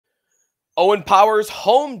Owen Power's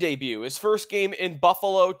home debut, his first game in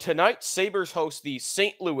Buffalo tonight. Sabres host the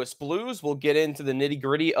St. Louis Blues. We'll get into the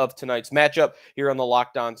nitty-gritty of tonight's matchup here on the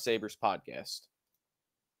Locked On Sabres podcast.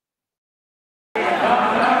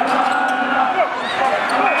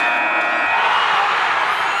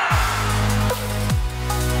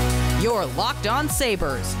 You're Locked On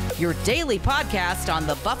Sabres, your daily podcast on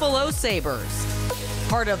the Buffalo Sabres.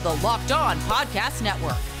 Part of the Locked On Podcast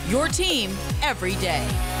Network, your team every day.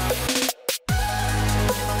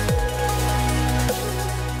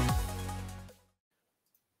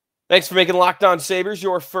 Thanks for making Locked On Sabres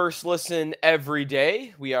your first listen every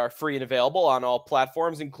day. We are free and available on all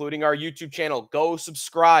platforms, including our YouTube channel. Go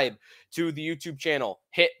subscribe to the YouTube channel.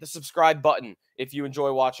 Hit the subscribe button if you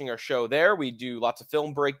enjoy watching our show there. We do lots of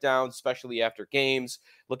film breakdowns, especially after games,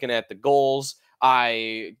 looking at the goals.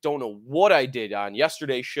 I don't know what I did on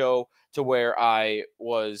yesterday's show to where I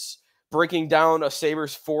was breaking down a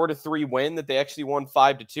Sabres 4-3 win that they actually won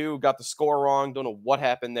 5-2. Got the score wrong. Don't know what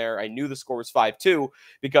happened there. I knew the score was 5-2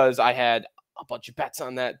 because I had a bunch of bets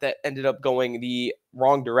on that ended up going the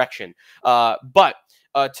wrong direction. But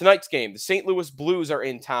tonight's game, the St. Louis Blues are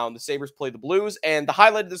in town. The Sabres play the Blues, and the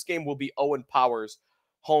highlight of this game will be Owen Power's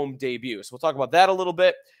home debut. So we'll talk about that a little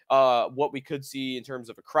bit, what we could see in terms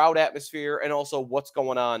of a crowd atmosphere, and also what's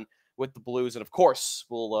going on with the Blues. And of course,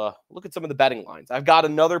 we'll look at some of the betting lines. I've got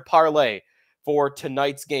another parlay for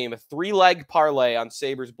tonight's game, a 3-leg parlay on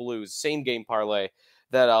Sabres Blues, same game parlay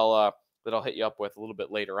that I'll hit you up with a little bit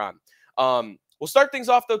later on. We'll start things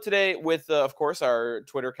off though today with, of course, our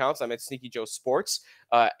Twitter accounts. I'm at Sneaky Joe Sports,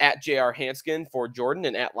 at JR Hanskin for Jordan,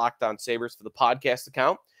 and at Locked On Sabres for the podcast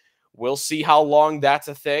account. We'll see how long that's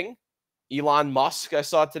a thing. Elon Musk, I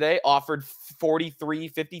saw today, offered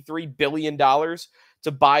 $53 billion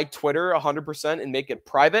to buy Twitter 100% and make it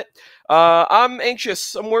private. I'm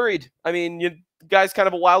anxious. I'm worried. I mean, you guy's kind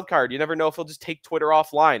of a wild card. You never know if he'll just take Twitter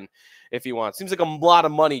offline if he wants. Seems like a lot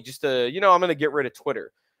of money just to, I'm going to get rid of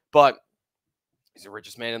Twitter. But he's the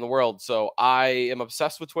richest man in the world. So I am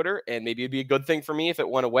obsessed with Twitter, and maybe it'd be a good thing for me if it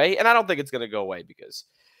went away. And I don't think it's going to go away because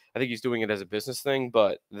I think he's doing it as a business thing.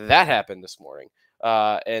 But that happened this morning.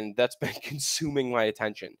 And that's been consuming my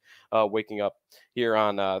attention, waking up here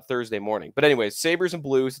on Thursday morning. But anyways, Sabres and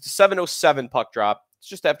Blues, it's a 7:07 puck drop. It's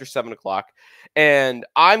just after 7 o'clock. And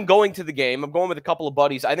I'm going to the game. I'm going with a couple of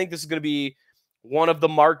buddies. I think this is going to be one of the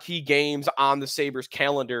marquee games on the Sabres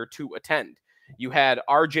calendar to attend. You had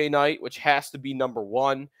RJ night, which has to be number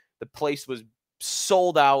one. The place was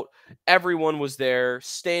sold out. Everyone was there,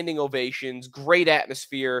 standing ovations, great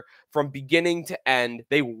atmosphere from beginning to end.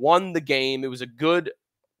 They won the game. It was a good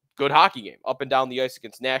hockey game up and down the ice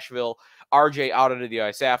against Nashville. RJ out onto the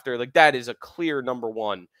ice after. Like, that is a clear number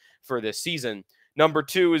one for this season. Number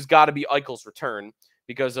two has got to be Eichel's return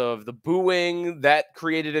because of the booing that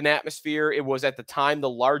created an atmosphere. It was at the time the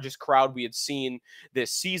largest crowd we had seen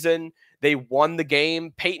this season. They won the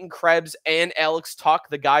game. Peyton Krebs and Alex Tuch,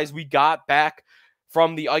 the guys we got back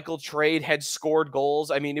from the Eichel trade, had scored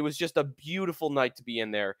goals. I mean, it was just a beautiful night to be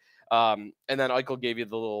in there. And then Eichel gave you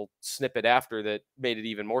the little snippet after that made it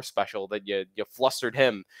even more special, that you flustered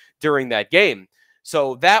him during that game.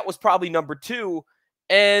 So that was probably number two.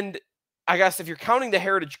 And I guess if you're counting the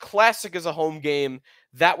Heritage Classic as a home game,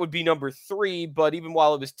 that would be number three. But even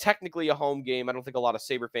while it was technically a home game, I don't think a lot of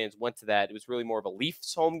Sabre fans went to that. It was really more of a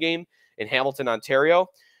Leafs home game in Hamilton, Ontario.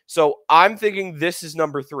 So I'm thinking this is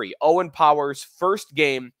number three. Owen Power's first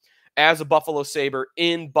game as a Buffalo Sabre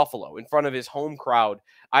in Buffalo in front of his home crowd.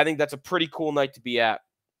 I think that's a pretty cool night to be at.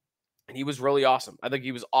 And he was really awesome. I think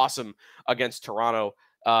he was awesome against Toronto.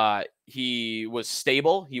 He was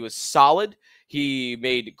stable. He was solid. He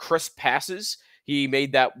made crisp passes. He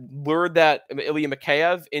made that lured that Ilya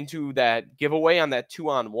Mikheyev into that giveaway on that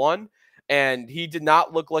 2-on-1. And he did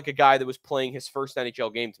not look like a guy that was playing his first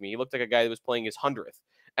NHL game to me. He looked like a guy that was playing his 100th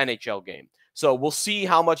NHL game. So we'll see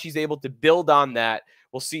how much he's able to build on that.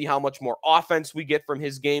 We'll see how much more offense we get from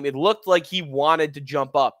his game. It looked like he wanted to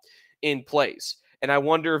jump up in plays. And I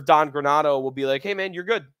wonder if Don Granato will be like, hey, man, you're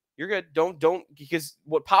good. You're good. Don't, because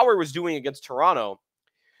what Power was doing against Toronto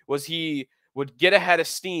was he would get ahead of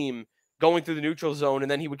steam going through the neutral zone,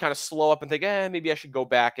 and then he would kind of slow up and think, maybe I should go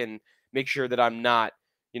back and make sure that I'm not,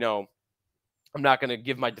 I'm not going to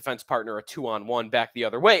give my defense partner a 2-on-1 back the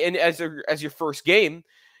other way. And as your first game,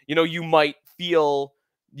 you might feel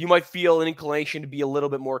an inclination to be a little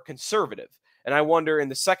bit more conservative. And I wonder in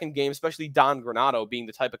the second game, especially Don Granato being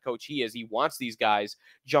the type of coach he is, he wants these guys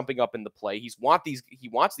jumping up in the play. He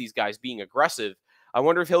wants these guys being aggressive. I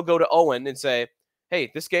wonder if he'll go to Owen and say,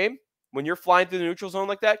 hey, this game, when you're flying through the neutral zone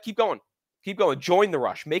like that, keep going. Keep going. Join the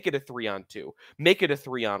rush. Make it a 3-on-2. Make it a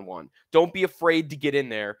 3-on-1. Don't be afraid to get in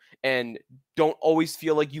there, and don't always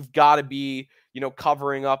feel like you've got to be,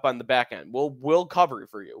 covering up on the back end. We'll cover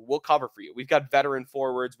for you. We'll cover for you. We've got veteran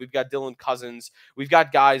forwards. We've got Dylan Cousins. We've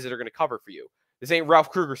got guys that are going to cover for you. This ain't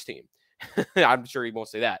Ralph Kruger's team. I'm sure he won't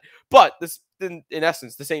say that. But in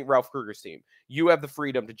essence, this ain't Ralph Kruger's team. You have the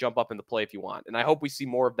freedom to jump up in the play if you want. And I hope we see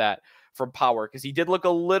more of that from Power, because he did look a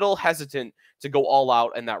little hesitant to go all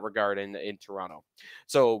out in that regard in Toronto.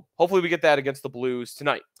 So hopefully we get that against the Blues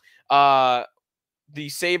tonight. The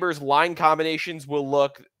Sabres line combinations will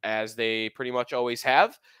look as they pretty much always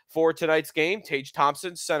have for tonight's game. Tage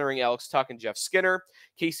Thompson centering Alex Tuch and Jeff Skinner.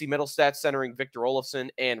 Casey Middlestat centering Victor Olofsson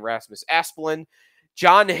and Rasmus Asplund.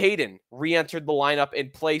 John Hayden re-entered the lineup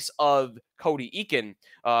in place of Cody Eakin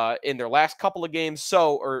in their last couple of games.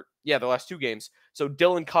 Their last 2 games. So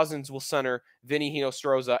Dylan Cousins will center Vinny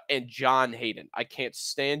Hinostroza and John Hayden. I can't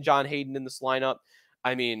stand John Hayden in this lineup.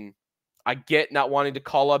 I mean, I get not wanting to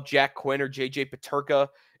call up Jack Quinn or JJ Peterka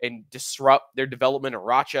and disrupt their development in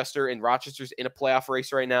Rochester, and Rochester's in a playoff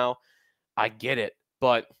race right now. I get it,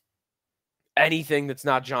 but anything that's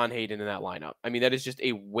not John Hayden in that lineup, I mean, that is just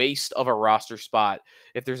a waste of a roster spot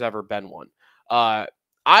if there's ever been one. I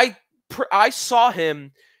saw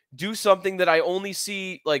him do something that I only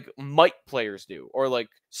see like Mike players do or like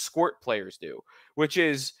squirt players do, which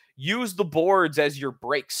is use the boards as your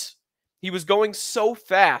brakes. He was going so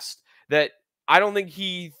fast that I don't think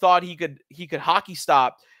he thought he could hockey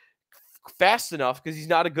stop fast enough because he's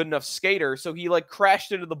not a good enough skater. So he like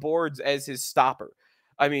crashed into the boards as his stopper.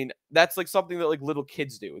 I mean, that's like something that like little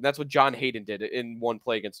kids do. And that's what John Hayden did in one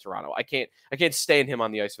play against Toronto. I can't stand him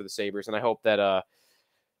on the ice for the Sabres. And I hope that,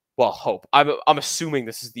 I'm assuming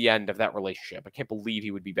this is the end of that relationship. I can't believe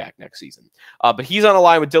he would be back next season. But he's on a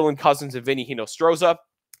line with Dylan Cousins and Vinny Hinostroza.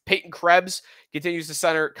 Peyton Krebs continues to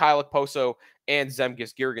center Kyle Okposo and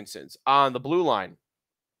Zemgus Girgensons. On the blue line,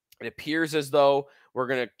 it appears as though we're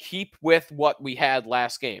going to keep with what we had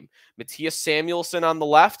last game. Matthias Samuelsson on the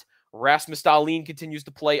left. Rasmus Dahlin continues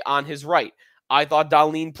to play on his right. I thought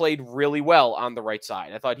Dahlin played really well on the right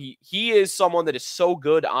side. I thought he is someone that is so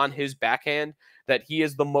good on his backhand that he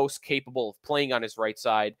is the most capable of playing on his right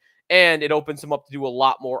side, and it opens him up to do a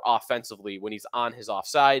lot more offensively when he's on his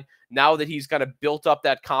offside. Now that he's kind of built up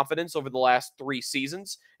that confidence over the last 3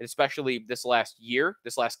 seasons, and especially this last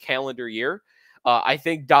calendar year, I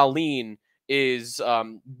think Dahlin is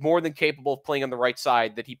more than capable of playing on the right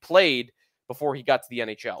side that he played before he got to the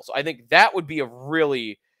NHL. So I think that would be a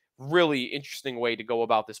really, really interesting way to go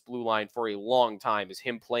about this blue line for a long time, is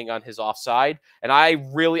him playing on his offside. And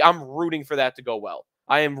I'm rooting for that to go well.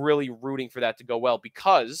 I am really rooting for that to go well,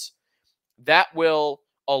 because that will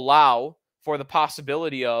allow for the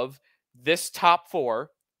possibility of this top 4,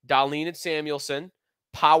 Dahlin and Samuelsson,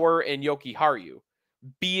 Power and Jokiharju,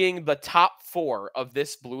 being the top 4 of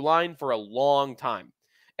this blue line for a long time,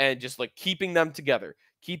 and just like keeping them together,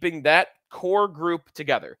 keeping that core group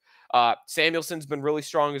together. Samuelson's been really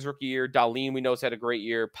strong his rookie year. Dahlin, we know, has had a great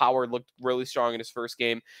year. Power looked really strong in his first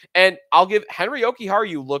game. And I'll give Henry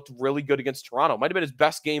Jokiharju looked really good against Toronto. Might have been his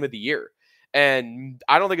best game of the year. And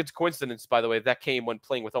I don't think it's a coincidence, by the way, that came when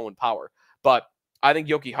playing with Owen Power. But I think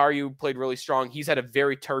Jokiharju played really strong. He's had a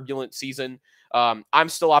very turbulent season. I'm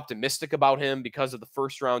still optimistic about him because of the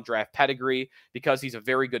first-round draft pedigree, because he's a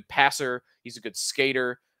very good passer. He's a good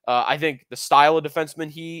skater. I think the style of defenseman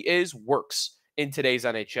he is works in today's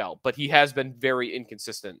NHL, but he has been very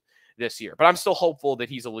inconsistent this year. But I'm still hopeful that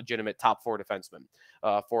he's a legitimate top 4 defenseman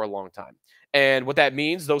for a long time. And what that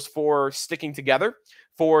means, those 4 sticking together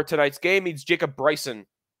for tonight's game, means Jacob Bryson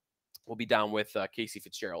will be down with Casey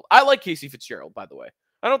Fitzgerald. I like Casey Fitzgerald, by the way.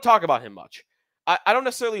 I don't talk about him much. I don't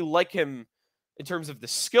necessarily like him in terms of the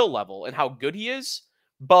skill level and how good he is,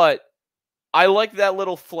 but I like that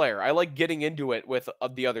little flair. I like getting into it with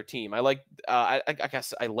the other team. I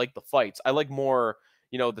guess I like the fights. I like more,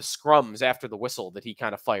 the scrums after the whistle that he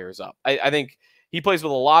kind of fires up. I think he plays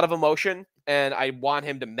with a lot of emotion, and I want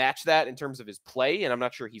him to match that in terms of his play, and I'm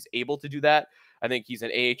not sure he's able to do that. I think he's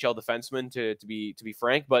an AHL defenseman, to be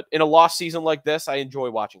frank, but in a lost season like this, I enjoy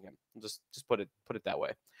watching him. Just put it that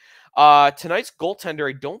way. Tonight's goaltender,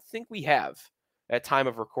 I don't think we have at time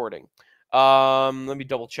of recording. Let me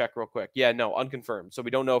double check real quick. Yeah, no, unconfirmed. So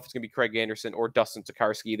we don't know if it's going to be Craig Anderson or Dustin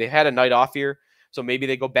Tokarski. They had a night off here, so maybe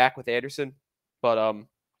they go back with Anderson, but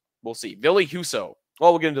we'll see. Ville Husso.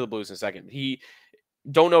 Well, we'll get into the Blues in a second. He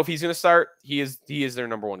don't know if he's going to start. He is their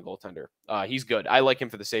number 1 goaltender. He's good. I like him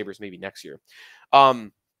for the Sabres maybe next year.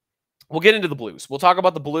 We'll get into the Blues. We'll talk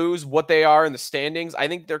about the Blues, what they are in the standings. I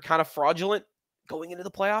think they're kind of fraudulent going into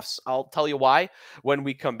the playoffs. I'll tell you why when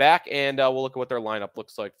we come back, and we'll look at what their lineup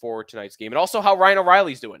looks like for tonight's game, and also how Ryan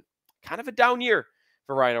O'Reilly's doing. Kind of a down year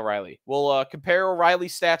for Ryan O'Reilly. We'll compare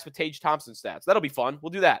O'Reilly's stats with Tage Thompson's stats. That'll be fun. We'll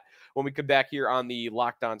do that when we come back here on the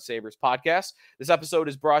Locked On Sabres podcast. This episode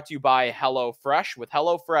is brought to you by HelloFresh. With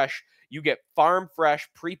HelloFresh, you get farm-fresh,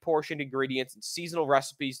 pre-portioned ingredients and seasonal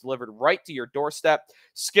recipes delivered right to your doorstep.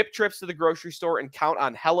 Skip trips to the grocery store and count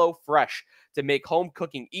on HelloFresh to make home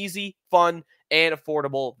cooking easy, fun, and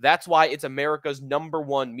affordable. That's why it's America's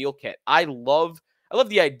 #1 meal kit. I love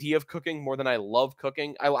the idea of cooking more than I love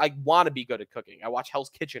cooking. I want to be good at cooking. I watch Hell's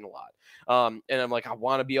Kitchen a lot. And I'm like, I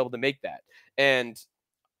want to be able to make that. And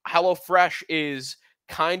HelloFresh is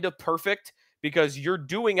kind of perfect because you're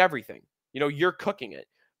doing everything. You're cooking it,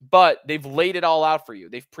 but they've laid it all out for you.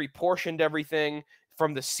 They've pre-portioned everything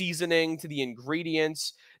from the seasoning to the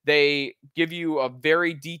ingredients. They give you a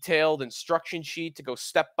very detailed instruction sheet to go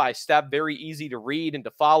step by step, very easy to read and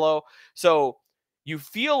to follow. So you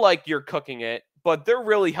feel like you're cooking it, but they're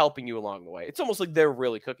really helping you along the way. It's almost like they're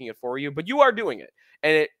really cooking it for you, but you are doing it.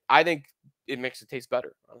 And I think it makes it taste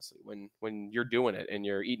better, honestly, when you're doing it and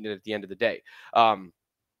you're eating it at the end of the day.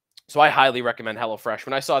 So I highly recommend HelloFresh.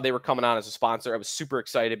 When I saw they were coming on as a sponsor, I was super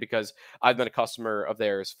excited because I've been a customer of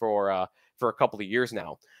theirs for a couple of years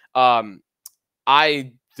now.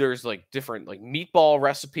 There's like different like meatball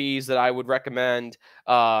recipes that I would recommend.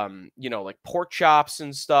 Like pork chops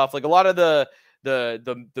and stuff. Like a lot of the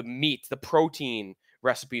meat, the protein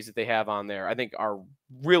recipes that they have on there, I think are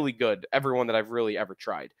really good. Everyone that I've really ever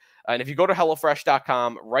tried. And if you go to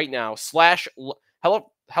HelloFresh.com right now,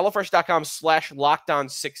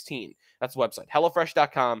 HelloFresh.com/LockedOn16. That's the website.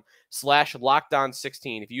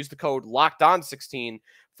 HelloFresh.com/LockedOn16. If you use the code LockedOn16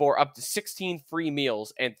 for up to 16 free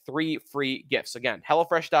meals and 3 free gifts. Again,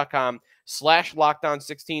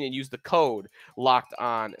 HelloFresh.com/LockedOn16 and use the code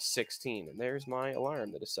LockedOn16. And there's my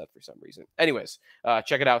alarm that is set for some reason. Anyways,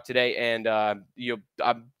 check it out today, and I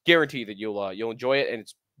guarantee that you'll enjoy it, and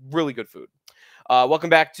it's really good food. Welcome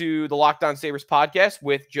back to the Locked On Sabres podcast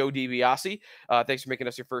with Joe DiBiase. Thanks for making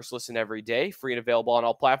us your first listen every day. Free and available on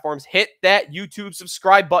all platforms. Hit that YouTube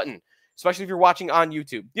subscribe button, especially if you're watching on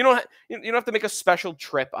YouTube. You don't have to make a special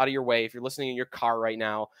trip out of your way if you're listening in your car right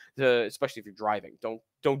now, especially if you're driving. Don't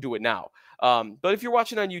do it now. But if you're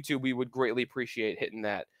watching on YouTube, we would greatly appreciate hitting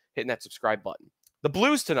that subscribe button. The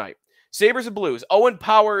Blues tonight. Sabres and Blues. Owen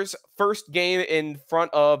Power's first game in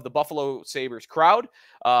front of the Buffalo Sabres crowd,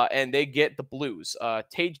 and they get the Blues.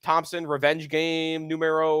 Tage Thompson, revenge game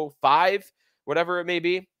numero 5, whatever it may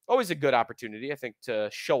be. Always a good opportunity, I think, to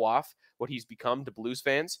show off what he's become to Blues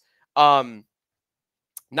fans.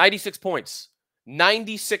 96 points.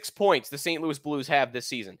 96 points the St. Louis Blues have this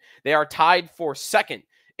season. They are tied for second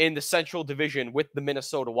in the Central Division with the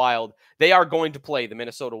Minnesota Wild. They are going to play the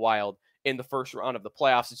Minnesota Wild in the first round of the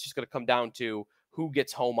playoffs. It's just going to come down to who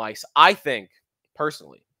gets home ice. I think,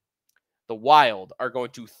 personally, the Wild are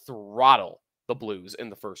going to throttle the Blues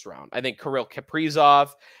in the first round. I think Kirill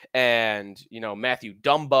Kaprizov and, Matthew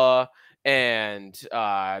Dumba and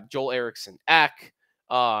Joel Eriksson Ek,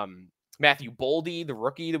 Matthew Boldy, the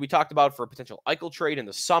rookie that we talked about for a potential Eichel trade in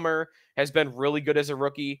the summer, has been really good as a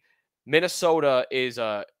rookie. Minnesota is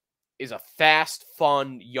a fast,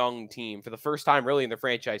 fun, young team for the first time really in their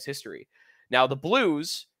franchise history. Now, the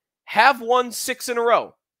Blues have won 6 in a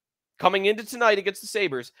row. Coming into tonight against the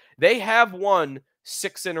Sabres, they have won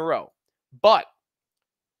 6 in a row. But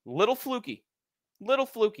little fluky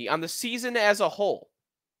on the season as a whole.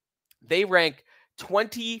 They rank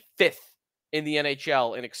 25th in the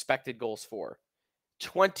NHL in expected goals for.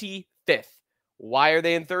 25th. Why are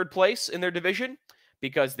they in third place in their division?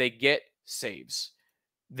 Because they get saves.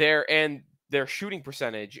 Their shooting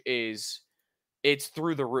percentage it's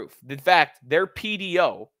through the roof. In fact, their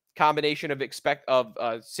PDO, combination of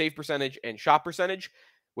save percentage and shot percentage,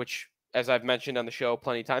 which, as I've mentioned on the show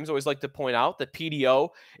plenty of times, I always like to point out that PDO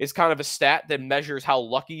is kind of a stat that measures how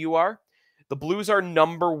lucky you are. The Blues are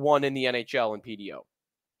number 1 in the NHL in PDO.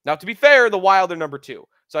 Now, to be fair, the Wild are number 2.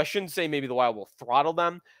 So I shouldn't say maybe the Wild will throttle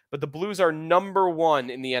them, but the Blues are number 1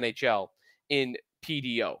 in the NHL in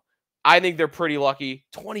PDO. I think they're pretty lucky.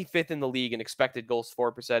 25th in the league in expected goals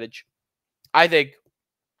for percentage. I think,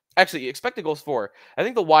 actually, expected goals for, I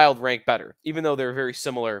think the Wild rank better, even though they're very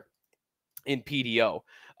similar in PDO.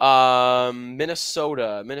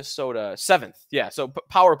 Minnesota, 7th. Yeah, so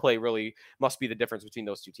power play really must be the difference between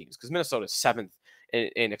those two teams because Minnesota's 7th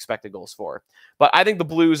in expected goals for. But I think the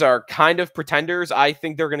Blues are kind of pretenders. I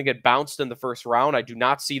think they're going to get bounced in the first round. I do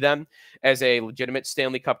not see them as a legitimate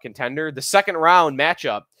Stanley Cup contender. The second round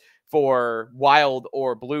matchup for Wild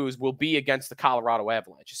or Blues will be against the Colorado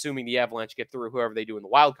Avalanche, assuming the Avalanche get through whoever they do in the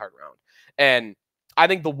wild card round. And I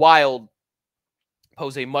think the Wild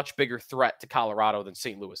pose a much bigger threat to Colorado than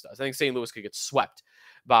St. Louis does. I think St. Louis could get swept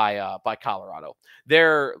by Colorado.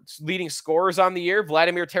 Their leading scorers on the year,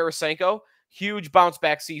 Vladimir Tarasenko, huge bounce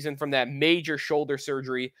back season from that major shoulder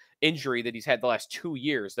surgery injury that he's had the last 2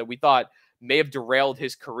 years that we thought may have derailed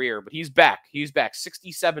his career, but he's back. He's back.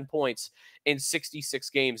 67 points in 66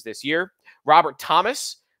 games this year. Robert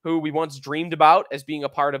Thomas, who we once dreamed about as being a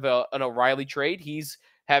part of an O'Reilly trade, he's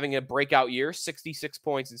having a breakout year, 66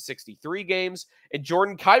 points in 63 games. And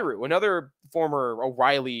Jordan Kyrou, another former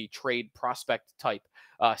O'Reilly trade prospect type,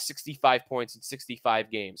 65 points in 65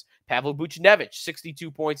 games. Pavel Buchnevich, 62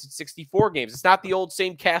 points in 64 games. It's not the old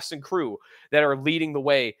same cast and crew that are leading the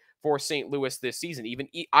way for St. Louis this season. Even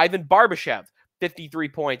Ivan Barbashev, 53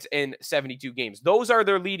 points in 72 games. Those are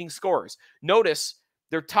their leading scorers. Notice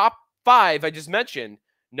their top 5 I just mentioned,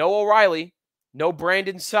 no O'Reilly, no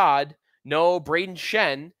Brandon Saad, no Braden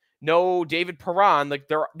Shen, no David Perron. Like,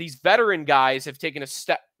 these veteran guys have taken a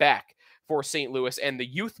step back for St. Louis, and the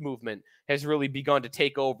youth movement has really begun to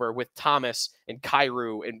take over with Thomas and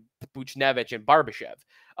Kyrou and Buchnevich and Barbashev.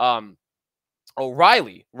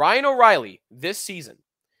 Ryan O'Reilly this season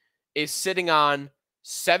is sitting on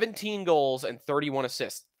 17 goals and 31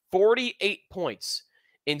 assists, 48 points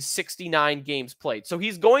in 69 games played. So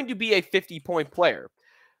he's going to be a 50-point player.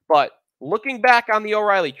 But looking back on the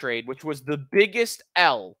O'Reilly trade, which was the biggest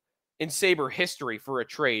L in Sabre history for a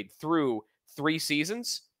trade through 3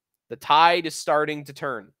 seasons, the tide is starting to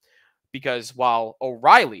turn. Because while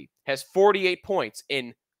O'Reilly has 48 points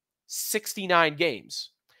in 69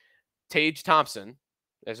 games, Tage Thompson,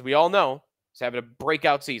 as we all know, is having a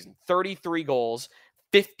breakout season. 33 goals,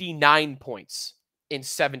 59 points in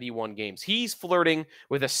 71 games. He's flirting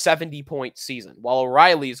with a 70-point season, while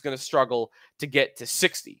O'Reilly is going to struggle to get to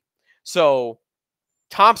 60. So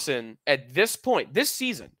Thompson, at this point, this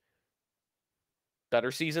season,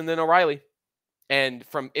 better season than O'Reilly. And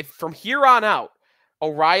from here on out,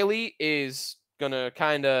 O'Reilly is going to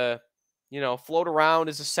kind of, float around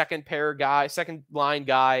as a second line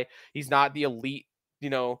guy. He's not the elite,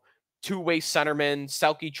 two-way centerman,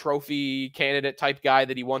 Selke Trophy candidate type guy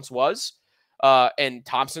that he once was. And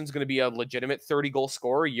Thompson's going to be a legitimate 30-goal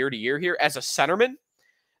scorer year to year here as a centerman.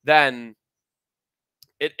 Then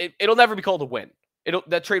it'll never be called a win.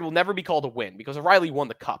 That trade will never be called a win because O'Reilly won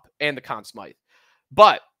the Cup and the Conn Smythe.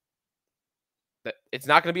 But it's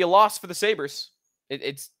not going to be a loss for the Sabres.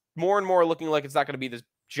 It's more and more looking like it's not going to be this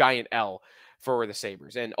giant L for the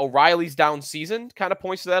Sabres. And O'Reilly's down season kind of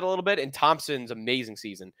points to that a little bit, and Thompson's amazing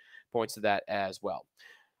season points to that as well.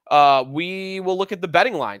 We will look at the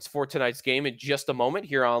betting lines for tonight's game in just a moment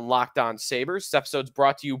here on Locked On Sabres. This episode's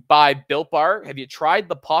brought to you by Built Bar. Have you tried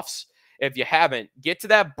the puffs? If you haven't, get to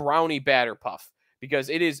that brownie batter puff because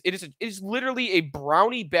it is literally a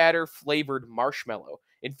brownie batter flavored marshmallow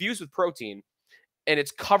infused with protein, and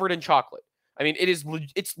it's covered in chocolate. I mean,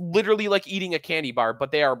 it's literally like eating a candy bar,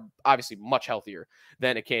 but they are obviously much healthier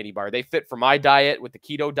than a candy bar. They fit for my diet with the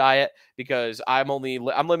keto diet because I'm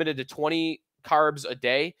limited to 20 carbs a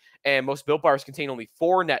day, and most Built Bars contain only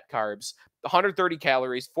 4 net carbs, 130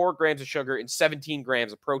 calories, 4 grams of sugar, and 17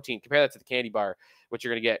 grams of protein. Compare that to the candy bar, which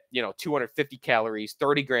you're going to get, 250 calories,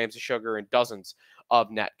 30 grams of sugar, and dozens of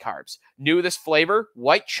net carbs. New this flavor,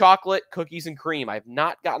 white chocolate, cookies, and cream. I have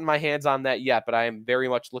not gotten my hands on that yet, but I am very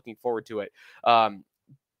much looking forward to it.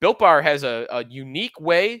 Built Bar has a unique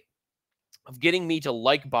way of getting me to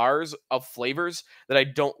like bars of flavors that I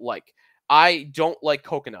don't like. I don't like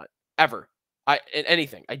coconut, ever.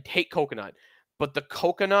 Anything. I hate coconut. But the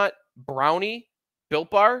coconut brownie Built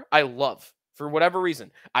Bar, I love for whatever reason.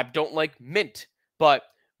 I don't like mint, but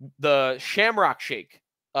the Shamrock Shake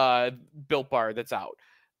Built Bar that's out,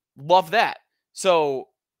 love that. So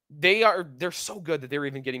they're so good that they're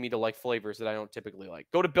even getting me to like flavors that I don't typically like.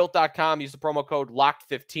 Go to built.com, use the promo code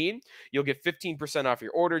LOCKED15. You'll get 15% off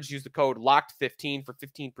your orders. Use the code LOCKED15 for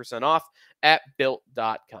 15% off at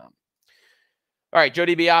built.com. All right, Joe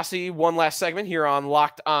DiBiase, one last segment here on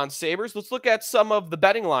Locked On Sabres. Let's look at some of the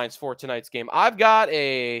betting lines for tonight's game. I've got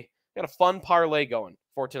a fun parlay going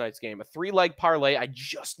for tonight's game, a 3-leg parlay. I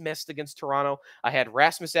just missed against Toronto. I had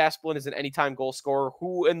Rasmus Asplund as an anytime goal scorer.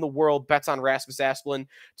 Who in the world bets on Rasmus Asplund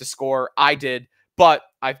to score? I did, but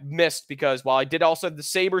I missed because while I did also have the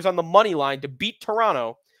Sabres on the money line to beat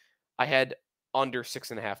Toronto, I had under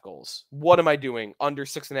 6.5 goals. What am I doing? Under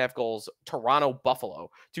 6.5 goals. Toronto, Buffalo.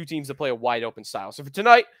 2 teams that play a wide open style. So for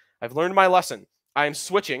tonight, I've learned my lesson. I am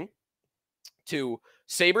switching to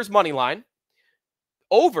Sabres money line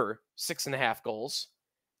over 6.5 goals.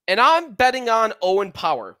 And I'm betting on Owen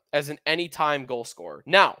Power as an anytime goal scorer.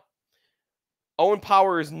 Now, Owen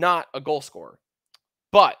Power is not a goal scorer,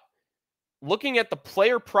 but looking at the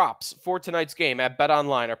player props for tonight's game at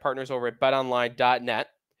BetOnline, our partners over at betonline.net,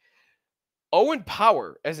 Owen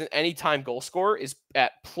Power as an anytime goal scorer is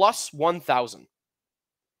at plus 1,000.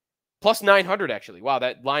 Plus 900, actually. Wow,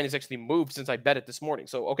 that line has actually moved since I bet it this morning.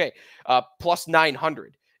 So, okay, plus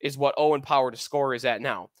 900 is what Owen Power to score is at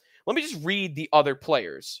now. Let me just read the other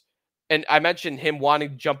players. And I mentioned him wanting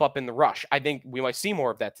to jump up in the rush. I think we might see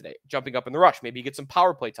more of that today, jumping up in the rush. Maybe he gets some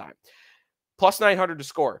power play time. Plus 900 to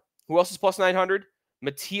score. Who else is plus 900?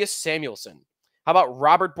 Matthias Samuelsson. How about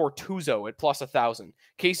Robert Bortuzzo at plus 1,000?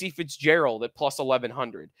 Casey Fitzgerald at plus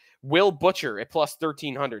 1,100. Will Butcher at plus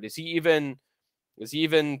 1,300. Is he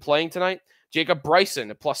even playing tonight? Jacob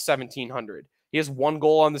Bryson at plus 1,700. He has 1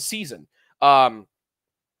 goal on the season.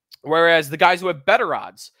 Whereas the guys who have better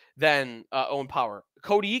odds than Owen Power,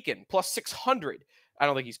 Cody Eakin, plus 600. I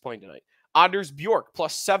don't think he's playing tonight. Anders Bjork,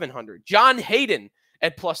 plus 700. John Hayden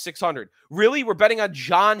at plus 600. Really? We're betting on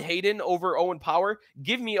John Hayden over Owen Power?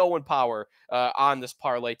 Give me Owen Power on this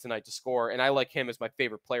parlay tonight to score, and I like him as my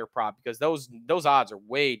favorite player prop because those odds are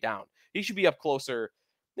way down. He should be up closer,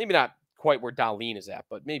 maybe not quite where Dahlin is at,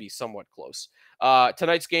 but maybe somewhat close.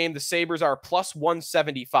 Tonight's game, the Sabres are plus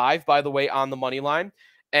 175, by the way, on the money line.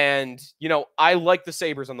 And, I like the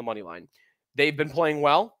Sabres on the money line. They've been playing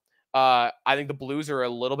well. I think the Blues are a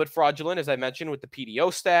little bit fraudulent, as I mentioned, with the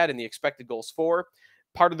PDO stat and the expected goals for.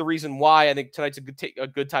 Part of the reason why I think tonight's a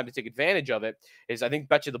good time to take advantage of it is I think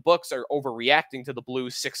betcha the books are overreacting to the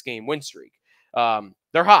Blues 6-game win streak.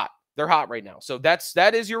 They're hot. They're hot right now. So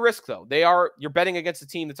that is your risk, though. You're betting against a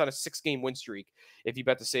team that's on a 6-game win streak if you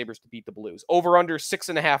bet the Sabres to beat the Blues. Over under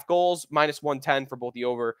 6.5 goals, minus 110 for both the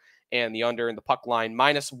over and the under, and the puck line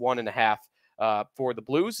minus 1.5 for the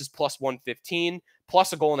Blues is plus 115,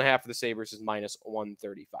 plus a goal and a half for the Sabres is minus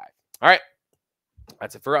 135. All right.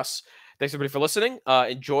 That's it for us. Thanks, everybody, for listening.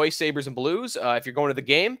 Enjoy Sabres and Blues. If you're going to the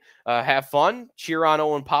game, have fun. Cheer on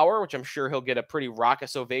Owen Power, which I'm sure he'll get a pretty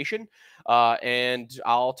raucous ovation. And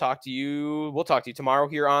we'll talk to you tomorrow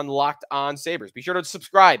here on Locked On Sabres. Be sure to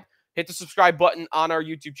subscribe. Hit the subscribe button on our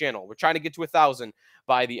YouTube channel. We're trying to get to 1,000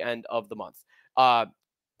 by the end of the month.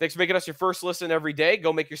 Thanks for making us your first listen every day.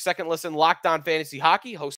 Go make your second listen Locked On Fantasy Hockey. Host